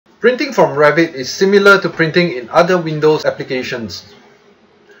Printing from Revit is similar to printing in other Windows applications.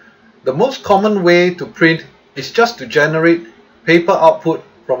 The most common way to print is just to generate paper output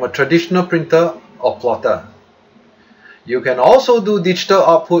from a traditional printer or plotter. You can also do digital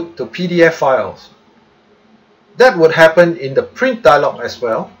output to PDF files. That would happen in the print dialog as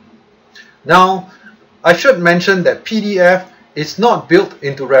well. Now, I should mention that PDF is not built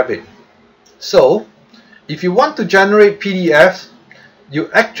into Revit. So, if you want to generate PDFs, you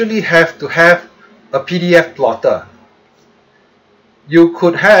actually have to have a PDF plotter. You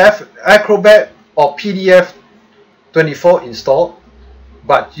could have Acrobat or PDF 24 installed,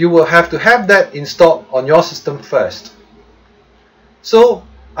 but you will have to have that installed on your system first. So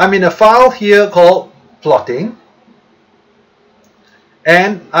I'm in a file here called plotting,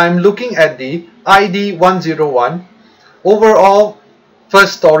 and I'm looking at the ID 101 overall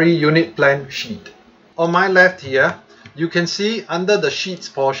first story unit plan sheet. On my left here, you can see under the sheets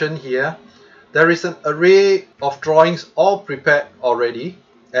portion here, there is an array of drawings all prepared already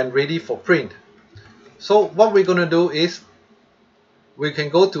and ready for print. So what we're going to do is we can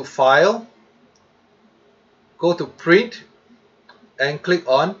go to File, go to Print, and click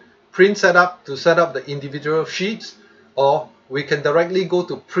on Print Setup to set up the individual sheets, or we can directly go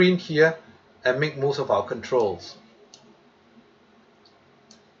to Print here and make most of our controls.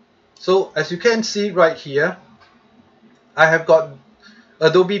 So as you can see right here, I have got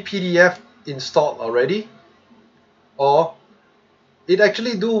Adobe PDF installed already, or it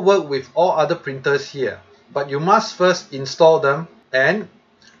actually do work with all other printers here, but you must first install them. And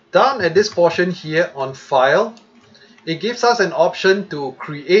down at this portion here on File, it gives us an option to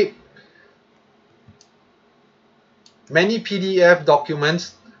create many PDF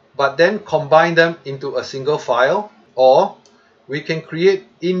documents but then combine them into a single file, or we can create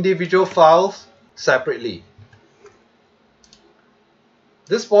individual files separately.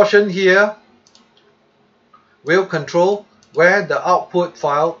 This portion here will control where the output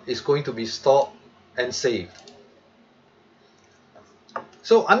file is going to be stored and saved.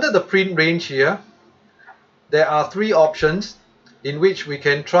 So under the print range here, there are three options in which we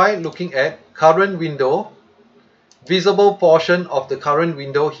can try looking at current window, visible portion of the current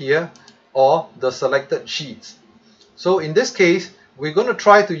window here, or the selected sheets. So in this case, we're going to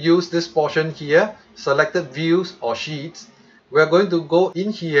try to use this portion here, selected views or sheets. We're going to go in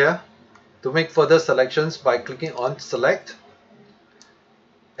here to make further selections by clicking on Select.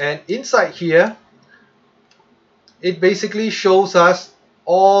 And inside here, it basically shows us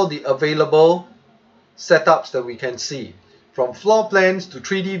all the available setups that we can see, from floor plans to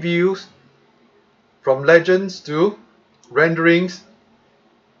 3D views, from legends to renderings,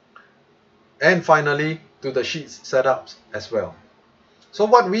 and finally to the sheets setups as well. So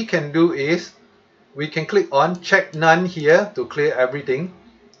what we can do is we can click on Check None here to clear everything,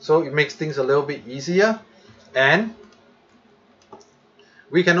 so it makes things a little bit easier. And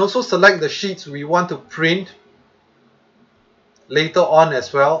we can also select the sheets we want to print later on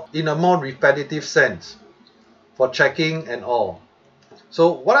as well, in a more repetitive sense for checking and all.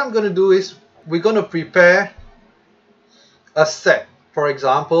 So what I'm going to do is we're going to prepare a set, for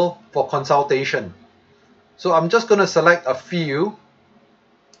example, for consultation. So I'm just going to select a few,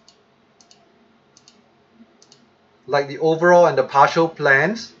 like the overall and the partial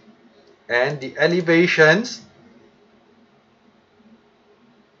plans and the elevations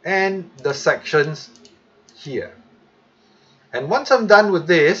and the sections here. And once I'm done with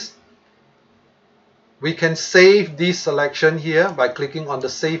this, we can save this selection here by clicking on the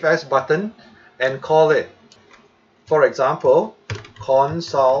Save As button and call it, for example,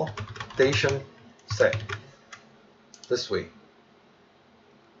 consultation set, this way.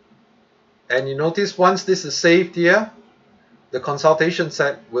 And you notice once this is saved here, the consultation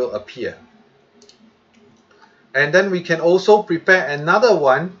set will appear. And then we can also prepare another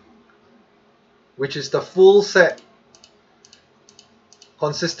one, which is the full set,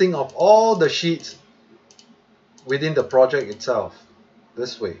 consisting of all the sheets within the project itself,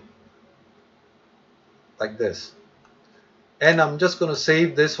 this way, like this. And I'm just going to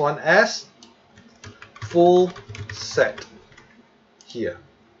save this one as full set here.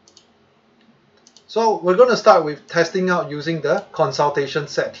 So we're going to start with testing out using the consultation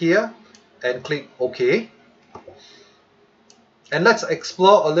set here and click OK. And let's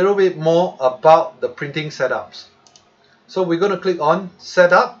explore a little bit more about the printing setups. So we're going to click on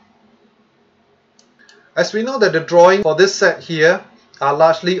Setup. As we know that the drawing for this set here are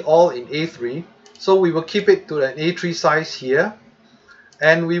largely all in A3, so we will keep it to an A3 size here,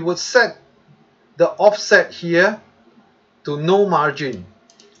 and we would set the offset here to no margin.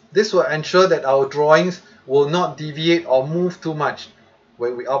 This will ensure that our drawings will not deviate or move too much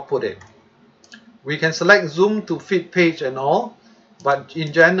when we output it. We can select zoom to fit page and all, but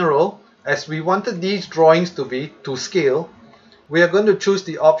in general, as we wanted these drawings to be to scale, we are going to choose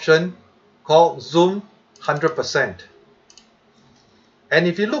the option called zoom 100%. And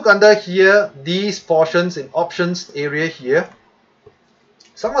if you look under here, these portions in options area here,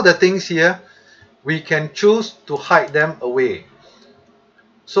 some of the things here, we can choose to hide them away.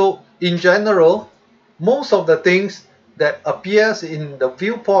 So in general, most of the things that appears in the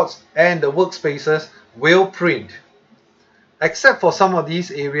viewports and the workspaces will print, except for some of these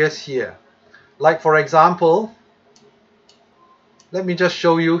areas here. Like for example, let me just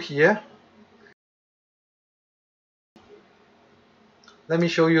show you here. Let me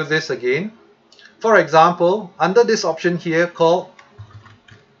show you this again. For example, under this option here called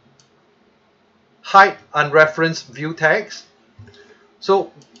hide unreferenced view tags.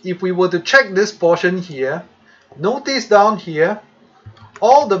 So if we were to check this portion here, notice down here,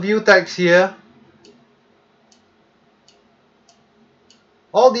 all the view tags here,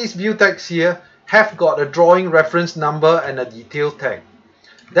 all these view tags here have got a drawing reference number and a detail tag.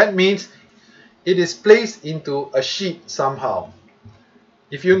 That means it is placed into a sheet somehow.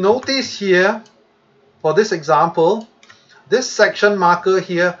 If you notice here, for this example, this section marker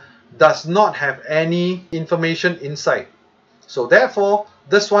here does not have any information inside. So therefore,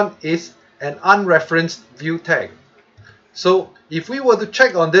 this one is an unreferenced view tag. So if we were to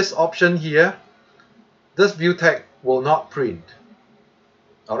check on this option here, this view tag will not print.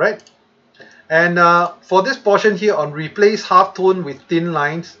 Alright? And for this portion here on replace halftone with thin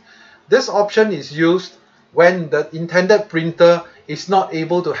lines, this option is used when the intended printer is not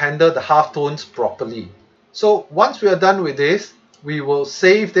able to handle the halftones properly. So once we are done with this, we will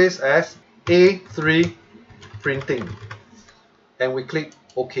save this as A3 printing. And we click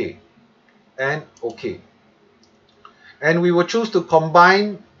OK and OK. And we will choose to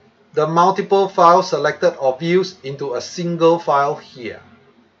combine the multiple files selected or views into a single file here.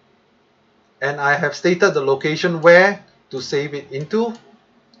 And I have stated the location where to save it into,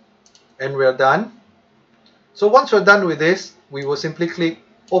 and we're done. So once we're done with this, we will simply click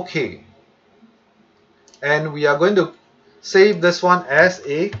OK. And we are going to save this one as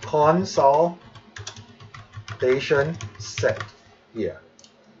a consultation set here.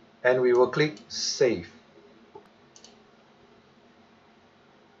 And we will click Save.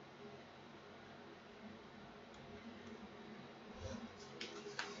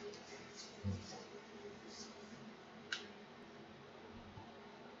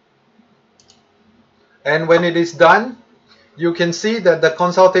 And when it is done, you can see that the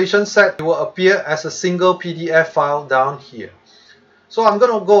consultation set will appear as a single PDF file down here. So I'm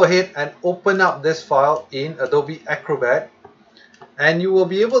going to go ahead and open up this file in Adobe Acrobat, and you will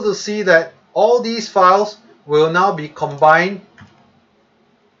be able to see that all these files will now be combined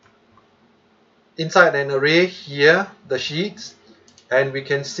inside an array here, the sheets, and we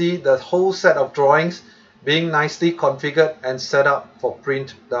can see the whole set of drawings being nicely configured and set up for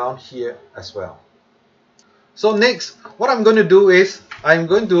print down here as well. So next, what I'm going to do is I'm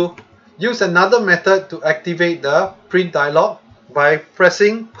going to use another method to activate the print dialog by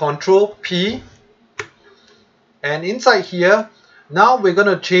pressing Ctrl P, and inside here, now we're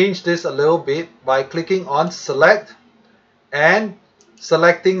going to change this a little bit by clicking on Select and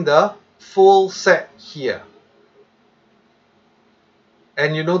selecting the full set here.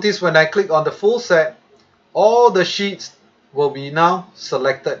 And you notice when I click on the full set, all the sheets will be now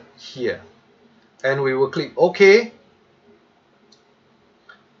selected here. And we will click OK.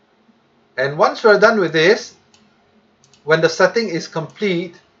 And once we're done with this, when the setting is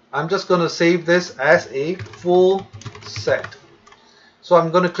complete, I'm just going to save this as a full set. So I'm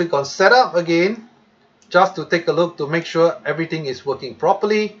going to click on Setup again, just to take a look to make sure everything is working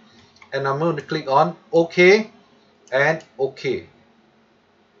properly. And I'm going to click on OK and OK.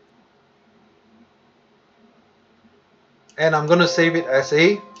 And I'm going to save it as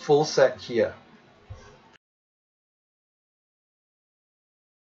a full set here.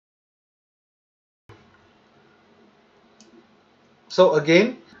 So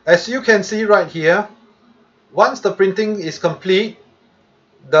again, as you can see right here, once the printing is complete,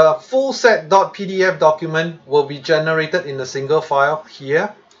 the full set.pdf document will be generated in a single file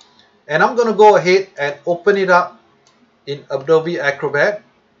here. And I'm going to go ahead and open it up in Adobe Acrobat.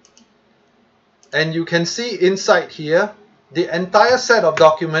 And you can see inside here, the entire set of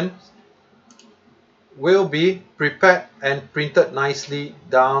documents will be prepared and printed nicely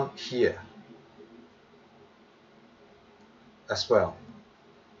down here as well.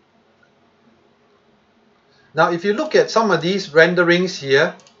 Now if you look at some of these renderings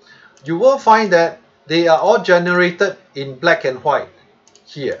here, you will find that they are all generated in black and white.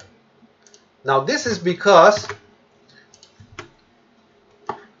 here. Now this is because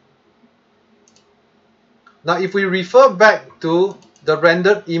now if we refer back to the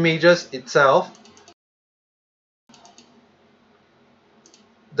rendered images itself,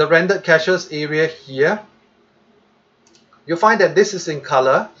 the rendered caches area here, you'll find that this is in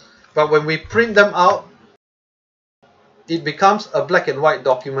color, but when we print them out, it becomes a black and white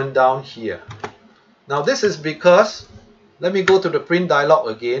document down here. Now this is because, let me go to the print dialog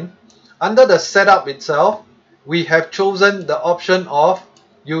again. Under the setup itself, we have chosen the option of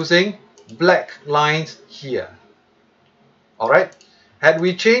using black lines here. Alright, had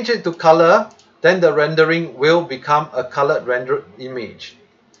we changed it to color, then the rendering will become a colored rendered image.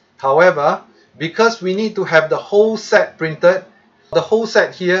 However, because we need to have the whole set printed, the whole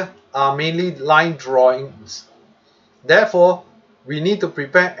set here are mainly line drawings. Therefore, we need to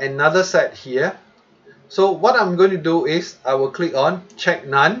prepare another set here. So what I'm going to do is I will click on check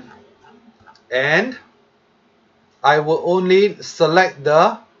none, and I will only select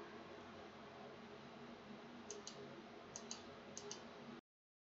the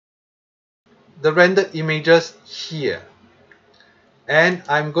rendered images here, and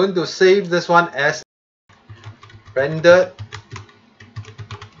I'm going to save this one as rendered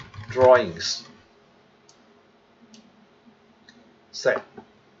drawings set,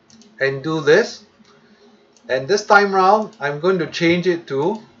 and do this. And this time round I'm going to change it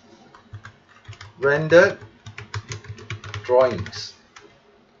to rendered drawings,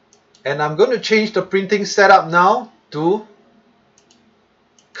 and I'm going to change the printing setup now to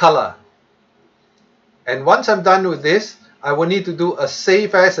color. And once I'm done with this, I will need to do a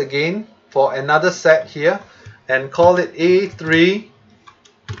save as again for another set here and call it A3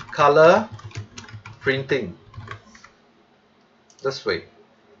 color printing, this way.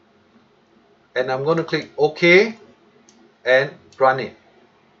 And I'm going to click OK and run it,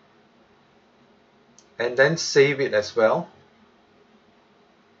 and then save it as well.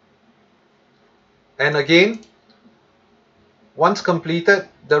 And again, once completed,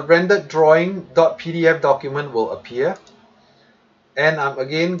 the rendered drawing.pdf document will appear, and I'm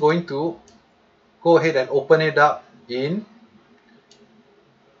again going to go ahead and open it up in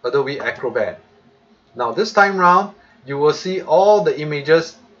Adobe Acrobat. Now this time round, you will see all the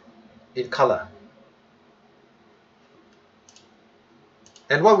images in color.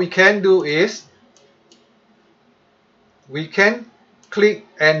 And what we can do is we can click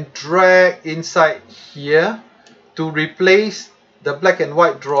and drag inside here to replace the black and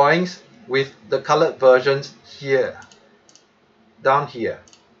white drawings with the colored versions here, down here.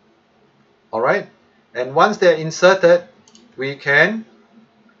 Alright, and once they're inserted, we can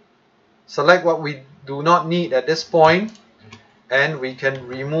select what we do not need at this point, and we can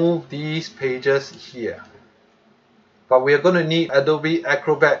remove these pages here. But we are going to need Adobe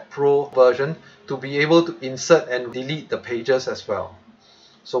Acrobat Pro version to be able to insert and delete the pages as well.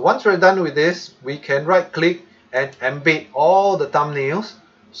 So once we're done with this, we can right click and embed all the thumbnails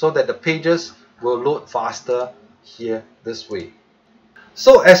so that the pages will load faster here this way.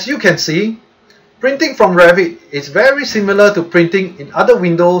 So as you can see, printing from Revit is very similar to printing in other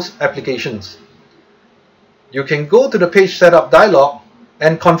Windows applications. You can go to the page setup dialog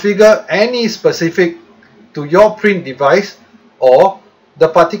and configure any specific to your print device or the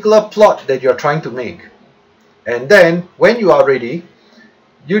particular plot that you're trying to make. And then when you are ready,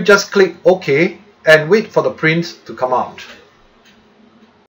 you just click OK and wait for the print to come out.